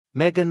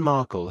Meghan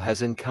Markle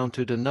has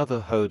encountered another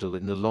hurdle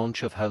in the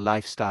launch of her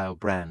lifestyle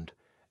brand,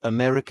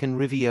 American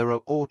Riviera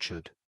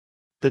Orchard.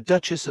 The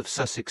Duchess of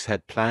Sussex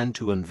had planned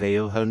to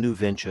unveil her new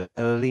venture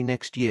early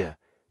next year,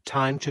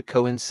 timed to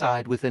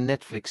coincide with a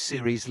Netflix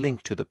series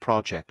linked to the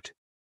project.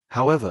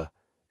 However,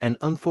 an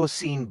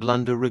unforeseen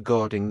blunder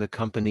regarding the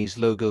company's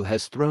logo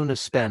has thrown a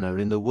spanner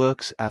in the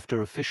works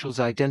after officials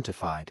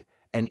identified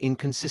an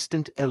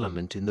inconsistent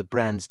element in the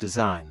brand's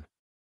design.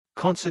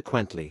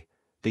 Consequently,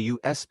 the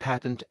U.S.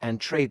 Patent and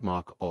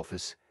Trademark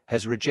Office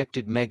has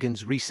rejected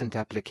Meghan's recent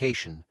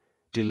application,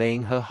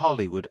 delaying her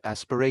Hollywood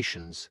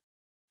aspirations.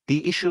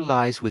 The issue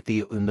lies with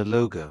the in the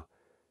logo.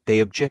 They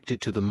objected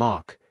to the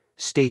mark,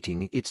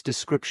 stating its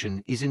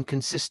description is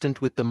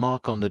inconsistent with the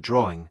mark on the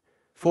drawing,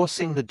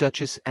 forcing the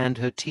Duchess and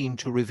her team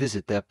to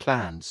revisit their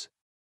plans.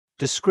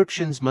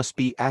 Descriptions must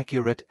be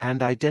accurate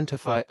and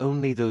identify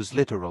only those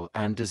literal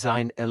and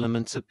design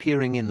elements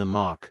appearing in the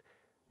mark.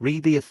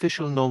 Read the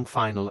official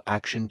non-final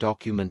action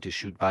document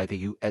issued by the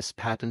U.S.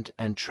 Patent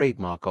and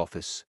Trademark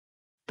Office.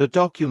 The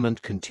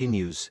document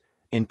continues,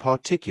 in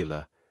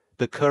particular,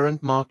 the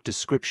current mark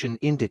description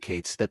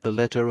indicates that the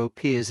letter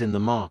appears in the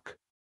mark.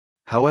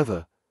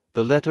 However,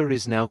 the letter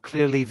is now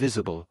clearly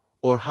visible,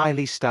 or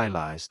highly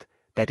stylized,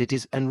 that it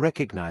is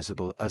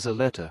unrecognizable as a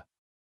letter.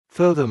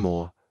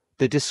 Furthermore,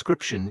 the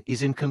description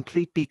is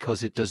incomplete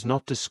because it does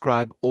not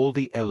describe all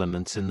the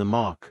elements in the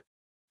mark.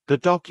 The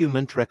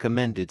document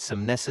recommended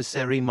some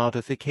necessary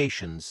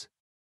modifications.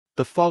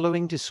 The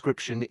following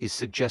description is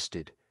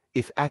suggested.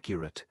 If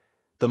accurate,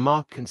 the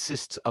mark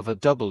consists of a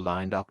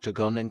double-lined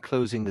octagon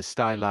enclosing the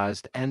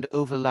stylized and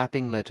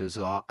overlapping letters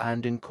R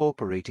and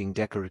incorporating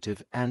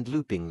decorative and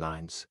looping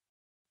lines.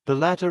 The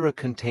latter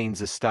contains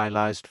a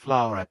stylized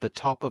flower at the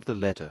top of the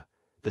letter,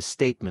 the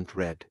statement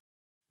read.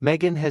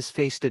 Meghan has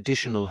faced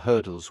additional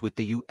hurdles with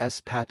the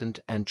U.S. Patent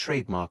and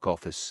Trademark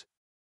Office.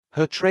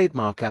 Her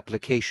trademark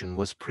application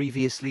was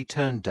previously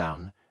turned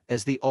down,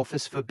 as the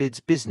office forbids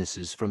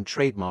businesses from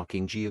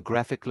trademarking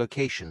geographic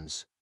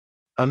locations.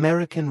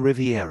 American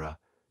Riviera,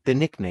 the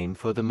nickname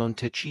for the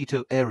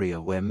Montecito area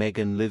where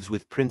Meghan lives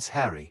with Prince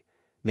Harry,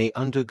 may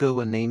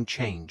undergo a name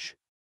change.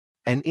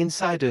 An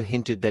insider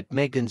hinted that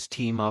Meghan's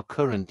team are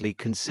currently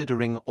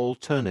considering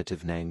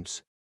alternative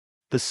names.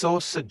 The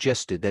source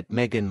suggested that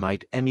Meghan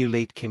might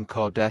emulate Kim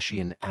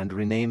Kardashian and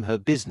rename her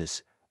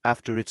business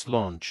after its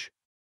launch.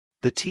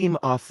 The team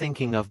are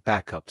thinking of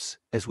backups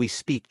as we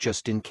speak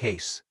just in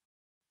case.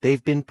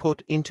 They've been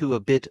put into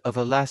a bit of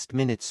a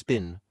last-minute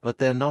spin, but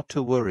they're not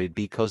too worried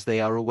because they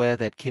are aware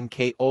that Kim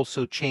K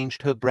also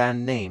changed her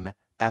brand name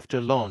after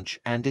launch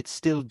and it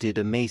still did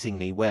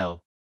amazingly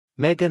well.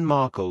 Meghan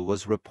Markle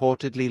was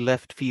reportedly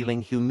left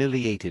feeling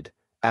humiliated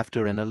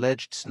after an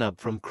alleged snub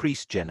from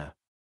Kris Jenner.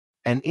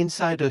 An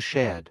insider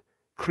shared,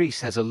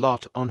 Kris has a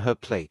lot on her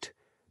plate,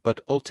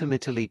 but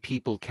ultimately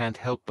people can't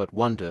help but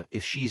wonder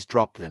if she's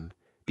dropped them,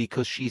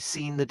 because she's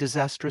seen the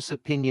disastrous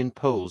opinion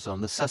polls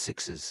on the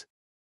Sussexes.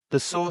 The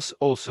source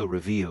also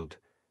revealed,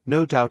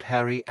 no doubt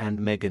Harry and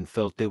Meghan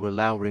felt they were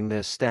lowering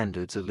their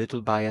standards a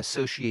little by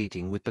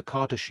associating with the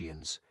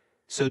Kardashians,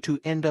 so to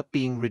end up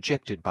being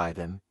rejected by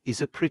them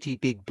is a pretty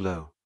big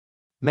blow.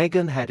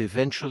 Meghan had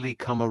eventually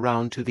come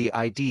around to the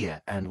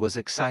idea and was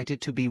excited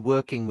to be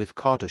working with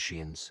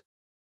Kardashians.